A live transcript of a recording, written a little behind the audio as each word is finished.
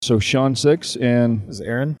So Shawn Six and This is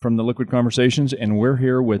Aaron from the Liquid Conversations, and we're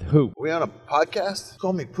here with who? Are we on a podcast?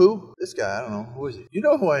 Call me Pooh? This guy, I don't know. Who is he? You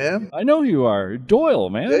know who I am. I know who you are. Doyle,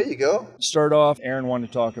 man. There you go. Start off, Aaron wanted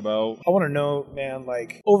to talk about... I want to know, man,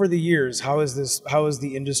 like, over the years, how has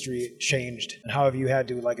the industry changed? And how have you had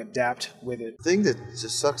to, like, adapt with it? The thing that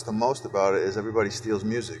just sucks the most about it is everybody steals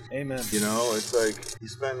music. Amen. You know, it's like you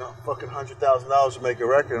spend fucking $100,000 to make a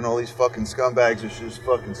record and all these fucking scumbags are just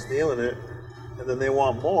fucking stealing it. And then they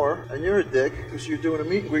want more, and you're a dick because you're doing a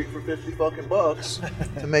meet and greet for 50 fucking bucks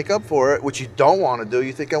to make up for it, which you don't want to do.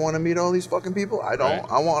 You think I want to meet all these fucking people? I don't.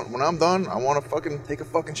 Right. When I'm done, I want to fucking take a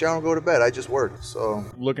fucking shower and go to bed. I just worked, so.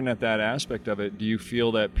 Looking at that aspect of it, do you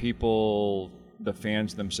feel that people, the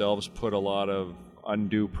fans themselves, put a lot of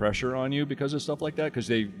undue pressure on you because of stuff like that? Because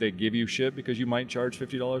they give you shit because you might charge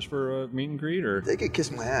 $50 for a meet and greet, or they could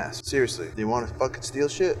kiss my ass. Seriously, do you want to fucking steal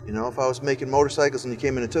shit? You know, if I was making motorcycles and you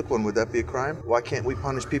came in and took one, would that be a crime? Why can't we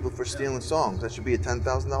punish people for stealing songs? That should be a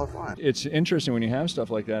 $10,000 fine. It's interesting when you have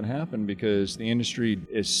stuff like that happen because the industry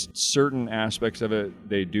is certain aspects of it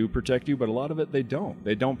they do protect you, but a lot of it they don't.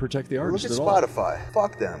 They don't protect the artist at all. Look at Spotify.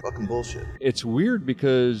 Fuck them. Fucking bullshit. It's weird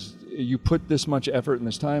because you put this much effort and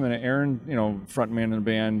this time, and Aaron, you know, frontman in the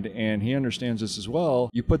band, and he understands this as well.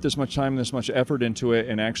 You put this much time and this much effort into it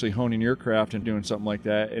and actually honing your craft and doing something like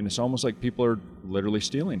that, and it's almost like people are literally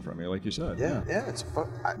stealing from you, like you said. Yeah,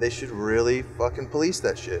 they should really fucking police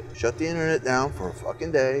that shit. Shut the internet down for a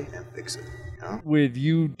fucking day and fix it. You know? With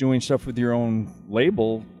you doing stuff with your own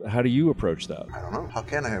label, how do you approach that? I don't know. How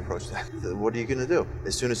can I approach that? What are you going to do?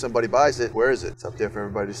 As soon as somebody buys it, where is it? It's up there for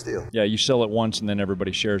everybody to steal. Yeah, you sell it once and then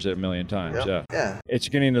everybody shares it a million times. Yep. Yeah. It's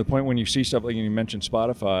getting to the point when you see stuff like you mentioned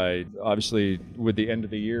Spotify, obviously with the end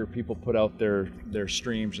of the year, people put out their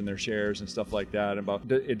streams and their shares and stuff like that.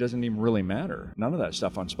 It doesn't even really matter. None of that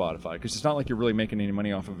stuff on Spotify because it's not like you're really making any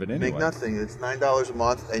money off of it anyway. Make nothing. It's $9 a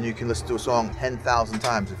month and you can listen to a song 10,000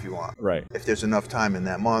 times if you want. Right. If there's enough time in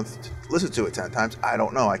that month to listen to it 10 times, I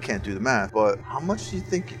don't know. I can't do the math. But how much do you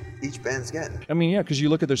think each band's getting? I mean, yeah, because you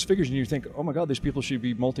look at those figures and you think, oh my God, these people should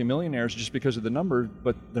be multimillionaires just because of the number,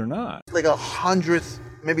 but they're not. Like 100th,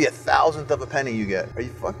 maybe 1,000th of a penny you get. Are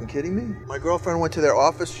you fucking kidding me? My girlfriend went to their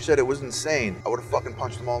office. She said it was insane. I would have fucking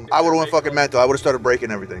punched them all. I would have went fucking mental. I would have started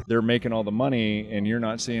breaking everything. They're making all the money and you're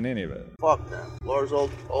not seeing any of it. Fuck them. Lars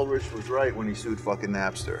Ulrich was right when he sued fucking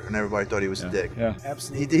Napster and everybody thought he was a dick. Yeah,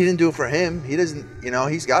 absolutely. He didn't do it for him. He doesn't,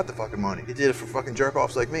 he's got the fucking money. He did it for fucking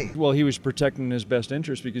jerk-offs like me. Well, he was protecting his best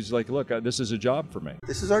interest because he's like, look, this is a job for me.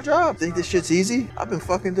 This is our job. Think this shit's easy? I've been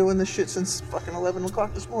fucking doing this shit since fucking 11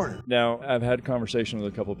 o'clock this morning. Now, I've had a conversation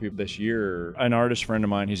with a couple of people this year. An artist friend of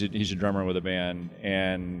mine, he's a drummer with a band,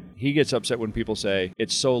 and he gets upset when people say,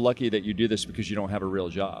 it's so lucky that you do this because you don't have a real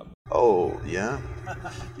job. Oh, yeah?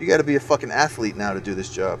 You got to be a fucking athlete now to do this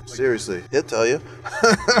job. Seriously. He'll tell you.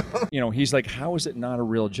 He's like, how is it not a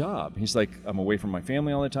real job? He's like, I'm away from my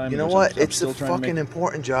family all the time. You know what? It's a fucking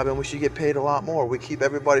important job, and we should get paid a lot more. We keep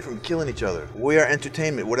everybody from killing each other. We are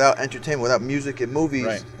entertainment. Without music and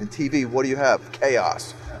movies and TV, what do you have?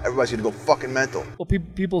 Chaos. Everybody's gonna go fucking mental. Well,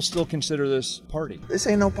 people still consider this party. This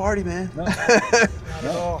ain't no party, man. No.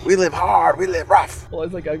 No. We live hard. We live rough. Well,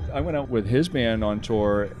 it's like I went out with his band on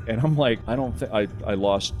tour, and I'm like, I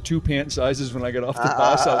lost 2 pant sizes when I got off the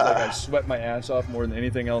bus. I was like, I sweat my ass off more than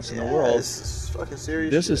anything else in the world. This is fucking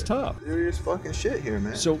serious. This shit. is tough. Serious fucking shit here,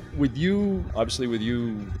 man. So with you, obviously with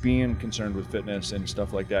you being concerned with fitness and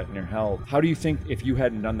stuff like that and your health, how do you think if you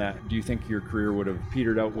hadn't done that, do you think your career would have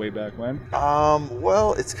petered out way back when?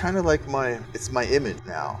 Well, it's kind of like my image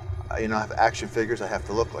now. I have action figures, I have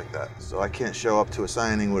to look like that. So I can't show up to a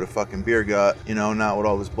signing with a fucking beer gut, not with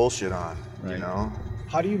all this bullshit on, right.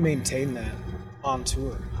 How do you maintain that on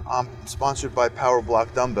tour? I'm sponsored by Power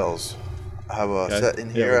Block Dumbbells. I have a set in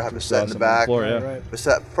here, I have a set in the back. The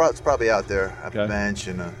set, it's probably out there. I have a bench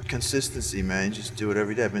and a consistency, man. You just do it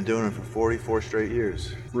every day. I've been doing it for 44 straight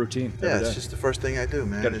years. Routine. Yeah, it's just the first thing I do,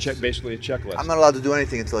 man. Got to check, basically a checklist. I'm not allowed to do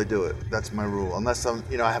anything until I do it. That's my rule. Unless I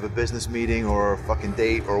have a business meeting or a fucking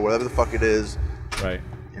date or whatever the fuck it is. Right.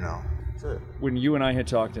 That's it. When you and I had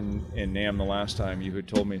talked in NAMM the last time, you had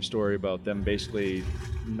told me a story about them basically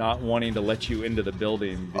not wanting to let you into the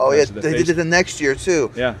building. Oh yeah, they did it the next year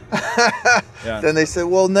too. Yeah. Yeah. Then they said,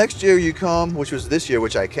 well, next year you come, which was this year,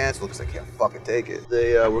 which I canceled because I can't fucking take it.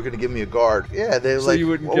 They were going to give me a guard. Yeah, they were like,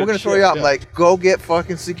 well, we're going to throw you out. I'm like, go get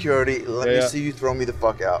fucking security. Let me see you throw me the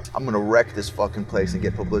fuck out. I'm going to wreck this fucking place and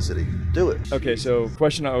get publicity. Do it. Okay, so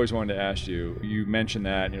question I always wanted to ask you. You mentioned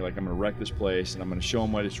that, and you're like, I'm going to wreck this place, and I'm going to show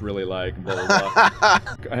them what it's really like. bike and blah, blah,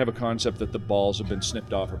 blah. I have a concept that the balls have been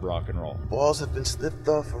snipped off of rock and roll. Balls have been snipped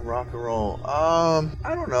off of rock and roll. I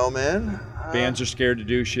don't know, man. Bands are scared to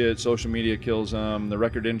do shit. Social media kills them. The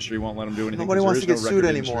record industry won't let them do anything. Nobody wants to get sued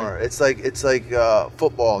industry. anymore. It's like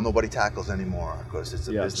football. Nobody tackles anymore because it's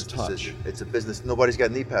a business decision. It's a business. Nobody's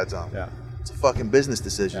got knee pads on. Yeah. It's a fucking business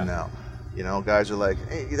decision now. You know, guys are like,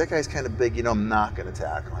 hey, that guy's kind of big. You know, I'm not going to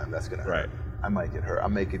tackle him. That's going to hurt. Right. I might get hurt.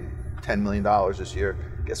 I'm making $10 million this year.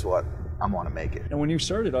 Guess what? I want to make it. And when you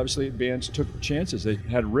started, obviously, bands took chances. They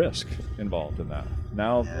had risk involved in that.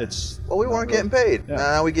 Now it's... Well, we weren't getting paid. Yeah.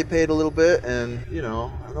 Now we get paid a little bit, and, you know,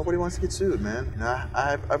 nobody wants to get sued, man. You know,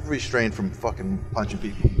 I've restrained from fucking punching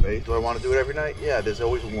people in the face. Do I want to do it every night? Yeah, there's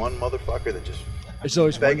always one motherfucker that just... It's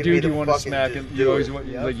always one dude you want to smack him. You always want,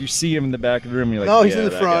 like, you see him in the back of the room, and you're like, no, he's in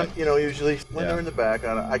the front, guy. you know, usually. When they're in the back,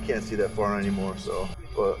 I can't see that far anymore, so,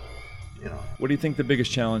 but, you know. What do you think the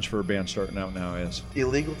biggest challenge for a band starting out now is?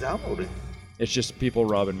 Illegal downloading. It's just people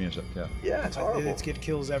robbing music, Yeah, it's horrible. It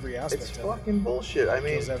kills every aspect It's of fucking bullshit. I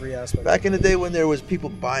mean, kills every aspect. back in the day when there was people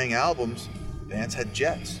buying albums, bands had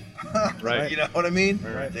jets. Right. You know what I mean?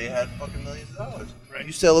 Right. They had fucking millions of dollars. Right.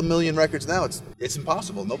 You sell 1 million records now, it's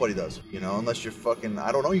impossible. Nobody does. You know, unless you're fucking,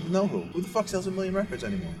 I don't even know who. Who the fuck sells 1 million records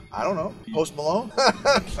anymore? I don't know. Post Malone?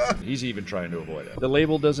 He's even trying to avoid it. The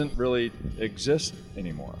label doesn't really exist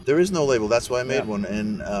anymore. There is no label. That's why I made one.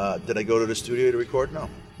 And did I go to the studio to record? No.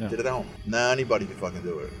 Yeah. Did it at home. Nah, anybody can fucking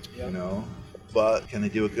do it. Yeah. You know? But can they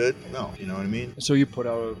do it good? No. You know what I mean? So you put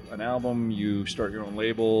out an album, you start your own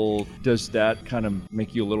label. Does that kind of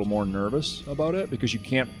make you a little more nervous about it? Because you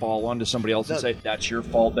can't fall onto somebody else and say, that's your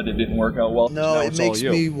fault that it didn't work out well. No, it makes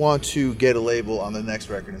me want to get a label on the next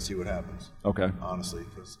record and see what happens. Okay. Honestly,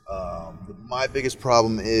 because my biggest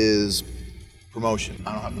problem is promotion.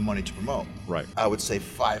 I don't have the money to promote. Right. I would say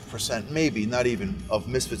 5%, maybe, not even, of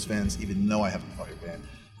Misfits fans even know I have a fucking band.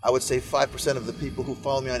 I would say 5% of the people who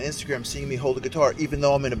follow me on Instagram seeing me hold a guitar, even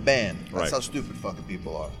though I'm in a band. That's how stupid fucking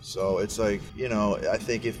people are. So it's like, you know, I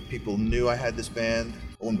think if people knew I had this band,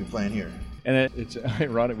 I wouldn't be playing here. And it's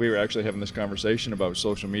ironic, we were actually having this conversation about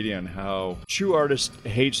social media and how true artists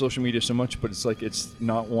hate social media so much, but it's like it's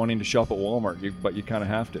not wanting to shop at Walmart, but you kind of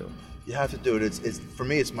have to. You have to do it. It's for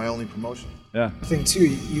me, it's my only promotion. Yeah. I think too,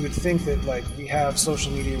 you would think that like we have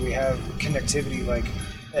social media, we have connectivity like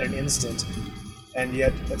at an instant, and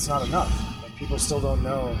yet it's not enough. Like people still don't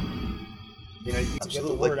know. You know, you get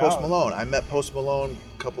the word like Post out. Malone. I met Post Malone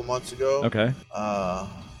a couple months ago. Okay.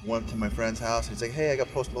 Went to my friend's house. He's like, hey, I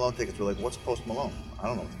got Post Malone tickets. We're like, what's Post Malone? I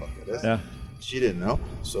don't know what the fuck that is. Yeah. She didn't know.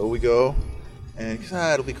 So we go, and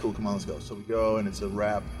it'll be cool. Come on, let's go. So we go, and it's a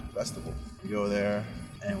rap festival. We go there,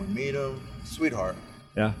 and we meet him. Sweetheart.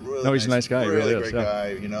 Yeah. Really no, he's a nice guy. Really, he really great is. guy.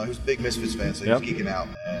 You know, he was a big Misfits fan, so he was geeking out.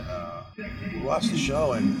 And we watched the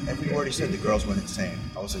show, and every word he said, the girls went insane.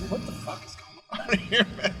 I was like, what the fuck is going on here,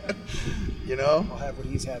 man? You know? I'll have what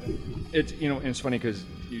he's having. It's, you know, and it's funny because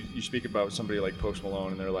you speak about somebody like Post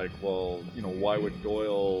Malone, and they're like, well, you know, why would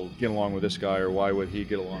Doyle get along with this guy, or why would he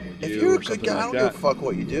get along with you? If you're or a good something guy, like I don't that. give a fuck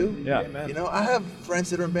what you do. Yeah. You know, I have friends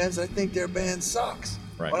that are in bands that I think their band sucks.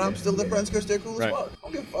 Right. But I'm still their friends because they're cool as fuck. I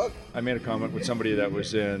don't give a fuck. I made a comment with somebody that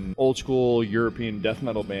was in old school European death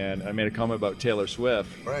metal band. I made a comment about Taylor Swift.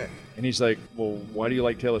 Right. And he's like, well, why do you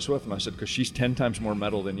like Taylor Swift? And I said, because she's 10 times more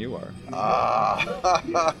metal than you are.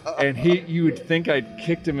 And you would think I'd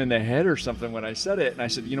kicked him in the head or something when I said it. And I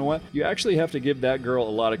said, you know what? You actually have to give that girl a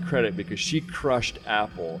lot of credit because she crushed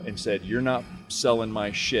Apple and said, you're not selling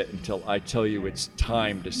my shit until I tell you it's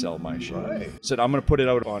time to sell my shit. Right. Said, I'm going to put it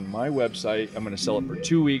out on my website. I'm going to sell it for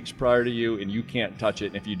 2 weeks prior to you, and you can't touch it.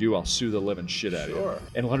 And if you do, I'll sue the living shit out of you.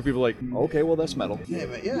 And a lot of people are like, okay, well, that's metal. Yeah,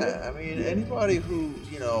 man. Yeah, I mean, anybody who,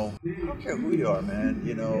 you know, I don't care who you are, man.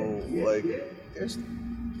 You know, like, there's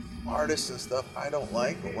artists and stuff I don't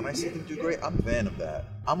like, but when I see them do great, I'm a fan of that.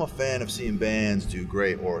 I'm a fan of seeing bands do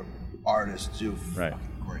great or artists do fucking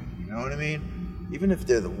great. You know what I mean? Even if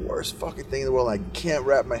they're the worst fucking thing in the world, I can't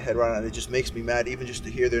wrap my head around it. It just makes me mad, even just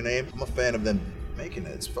to hear their name. I'm a fan of them making it.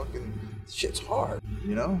 It's fucking, shit's hard,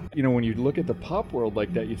 you know? You know, when you look at the pop world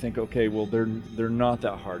like that, you think, okay, well, they're not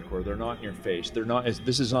that hardcore. They're not in your face. They're not.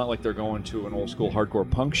 This is not like they're going to an old school hardcore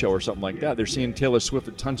punk show or something like that. They're seeing Taylor Swift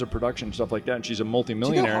with tons of production and stuff like that, and she's a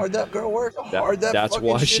multimillionaire. See how hard that girl works? How hard that that's fucking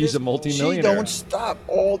why shit she's is? a multimillionaire. She don't stop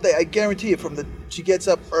all day. I guarantee it. She gets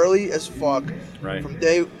up early as fuck. Right. From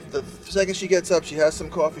the second she gets up, she has some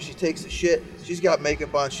coffee. She takes the shit. She's got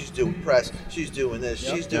makeup on. She's doing press. She's doing this.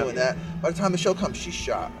 She's doing that. By the time the show comes, she's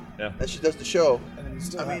shot. Yeah. And she does the show. And then you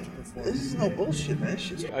still have to perform. for. This is no bullshit, man.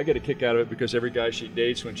 I get a kick out of it because every guy she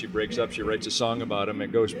dates, when she breaks up, she writes a song about him.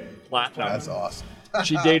 It goes platinum. That's awesome.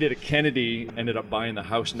 She dated a Kennedy, ended up buying the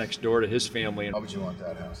house next door to his family. How would you want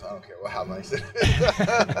that house? I don't care how nice it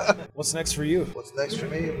is. What's next for you? What's next for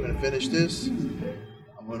me? I'm gonna finish this.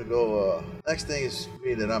 I'm gonna go. Next thing is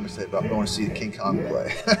me that I'm excited about. I'm going to see King Kong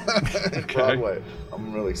play in Broadway.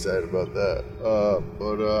 I'm really excited about that.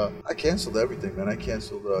 But I canceled everything, man. I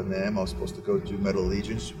canceled NAMM. I was supposed to go do Metal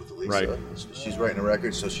Allegiance with Lisa. Right. She's writing a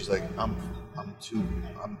record, so she's like, I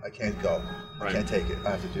can't go. Right. I can't take it.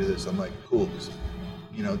 I have to do this. I'm like, cool.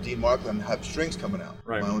 You know, Dean Markland have strings coming out.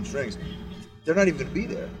 Right. My own strings. They're not even gonna be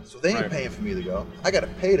there, so they ain't paying for me to go. I gotta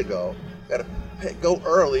pay to go. Go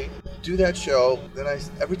early, do that show. Then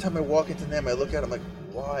every time I walk into NAMM, I look at it, I'm like,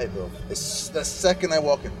 why the second I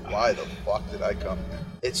walk in, why the fuck did I come?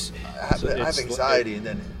 I have anxiety, and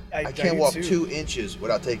then I can't walk 2 inches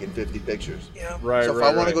without taking 50 pictures. Yeah. Right. So if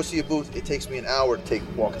I want to go see a booth, it takes me an hour to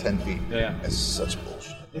walk 10 feet. Yeah. It's such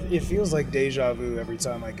bullshit. It feels like deja vu every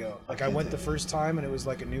time I go. Like I went the first time and it was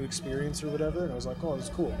like a new experience or whatever, and I was like, oh, it was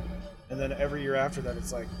cool. And then every year after that,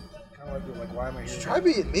 it's like, kind of like why am I here? Try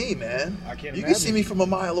being me, man. I can't You imagine. can see me from a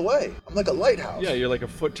mile away. I'm like a lighthouse. Yeah, you're like a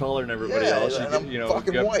foot taller than everybody else. And I'm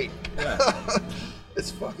fucking white. Yeah.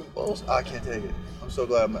 It's fucking bullshit. I can't take it. I'm so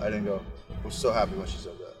glad I didn't go. I was so happy when she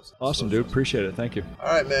said that. Awesome, dude. Appreciate it. Thank you.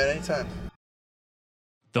 All right, man. Anytime.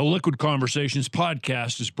 The Liquid Conversations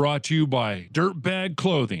podcast is brought to you by DIRTBAG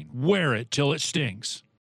Clothing. Wear it till it stings.